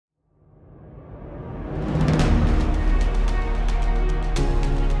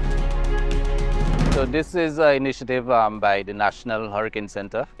this is an initiative by the National Hurricane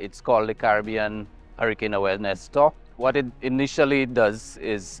Center. It's called the Caribbean Hurricane Awareness Tour. What it initially does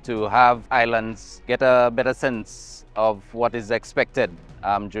is to have islands get a better sense of what is expected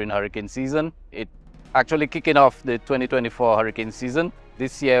during hurricane season. It actually kicking off the 2024 hurricane season.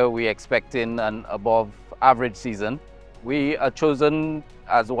 This year we're expecting an above average season. We are chosen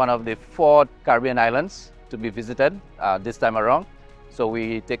as one of the 4 Caribbean islands to be visited this time around. So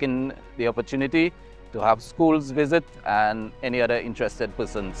we're taking the opportunity to have schools visit and any other interested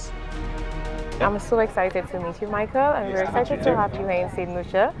persons. I'm so excited to meet you, Michael, and we're excited to have you here in St.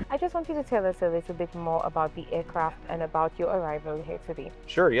 Lucia. I just want you to tell us a little bit more about the aircraft and about your arrival here today.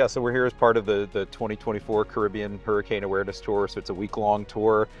 Sure, yeah. So we're here as part of the 2024 Caribbean Hurricane Awareness Tour. So it's a week-long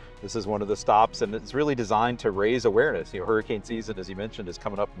tour. This is one of the stops, and it's really designed to raise awareness. You know, hurricane season, as you mentioned, is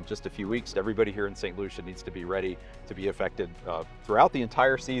coming up in just a few weeks. Everybody here in St. Lucia needs to be ready to be affected throughout the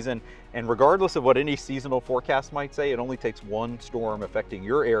entire season. And regardless of what any seasonal forecast might say, it only takes one storm affecting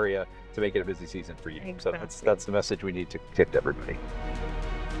your area to make it a busy season for you. Exactly. So that's the message we need to get to everybody.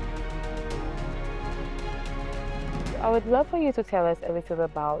 I would love for you to tell us a little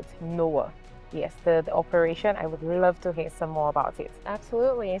about NOAA. Yes, the operation. I would love to hear some more about it.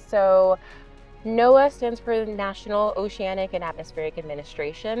 Absolutely. So NOAA stands for the National Oceanic and Atmospheric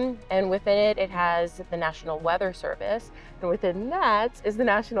Administration, and within it, it has the National Weather Service, and within that is the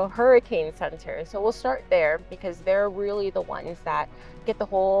National Hurricane Center. So we'll start there because they're really the ones that get the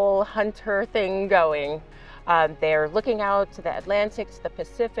whole hunter thing going. They're looking out to the Atlantic, to the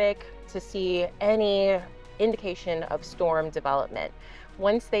Pacific to see any indication of storm development.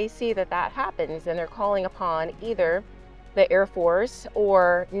 Once they see that that happens, then they're calling upon either the Air Force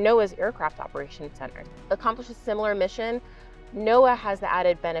or NOAA's Aircraft Operations Center. To accomplish a similar mission, NOAA has the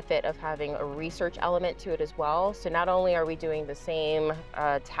added benefit of having a research element to it as well. So not only are we doing the same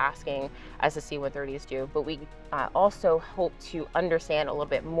tasking as the C-130s do, but we also hope to understand a little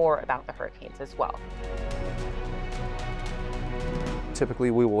bit more about the hurricanes as well.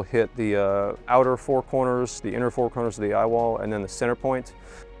 Typically we will hit the outer 4 corners, the inner 4 corners of the eye wall, and then the center point.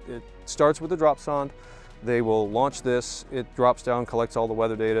 It starts with the drop sonde. They will launch this, it drops down, collects all the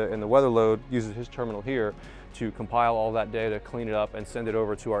weather data, and the weather load uses his terminal here to compile all that data, clean it up, and send it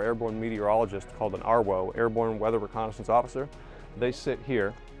over to our airborne meteorologist called an ARWO, Airborne Weather Reconnaissance Officer. They sit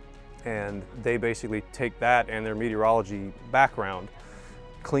here, and they basically take that and their meteorology background,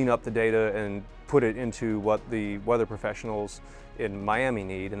 clean up the data, and put it into what the weather professionals in Miami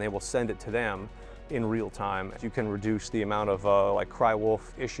need, and they will send it to them in real time. You can reduce the amount of like cry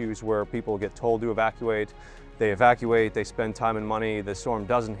wolf issues where people get told to evacuate, they spend time and money, the storm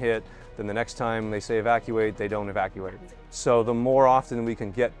doesn't hit, then the next time they say evacuate, they don't evacuate. So the more often we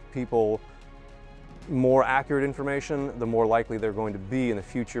can get people more accurate information, the more likely they're going to be in the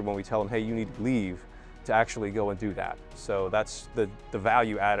future when we tell them, hey, you need to leave, to actually go and do that. So that's the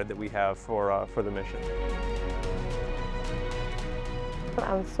value added that we have for the mission.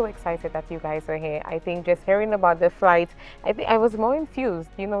 I'm so excited that you guys are here. I think just hearing about the flight, I think I was more infused,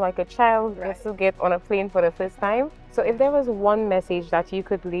 you know, like a child just to get on a plane for the first time. So if there was one message that you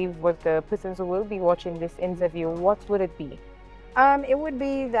could leave with the persons who will be watching this interview, what would it be? It would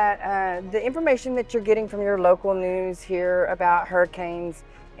be that the information that you're getting from your local news here about hurricanes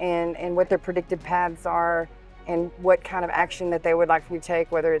and what their predicted paths are and what kind of action that they would like for you to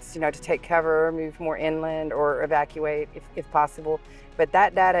take, whether it's, you know, to take cover, move more inland, or evacuate if possible. But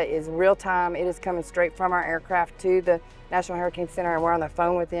that data is real time. It is coming straight from our aircraft to the National Hurricane Center, and we're on the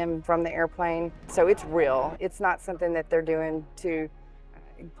phone with them from the airplane. So it's real. It's not something that they're doing to,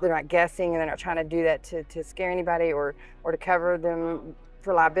 they're not guessing, and they're not trying to do that to scare anybody or to cover them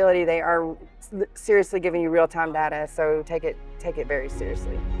for liability. They are seriously giving you real-time data, so take it very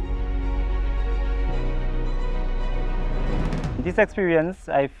seriously. This experience,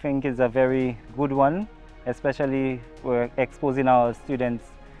 I think, is a very good one, especially we're exposing our students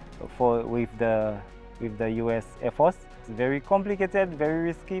with the US Air Force. It's very complicated, very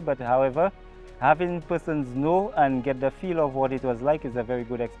risky, but however, having persons know and get the feel of what it was like is a very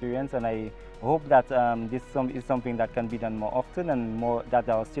good experience, and I hope that this is something that can be done more often and that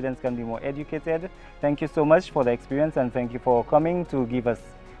our students can be more educated. Thank you so much for the experience, and thank you for coming to give us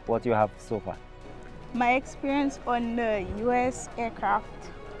what you have so far. My experience on the US aircraft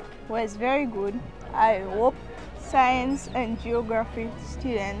was very good. I hope science and geography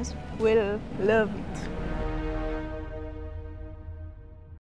students will love it.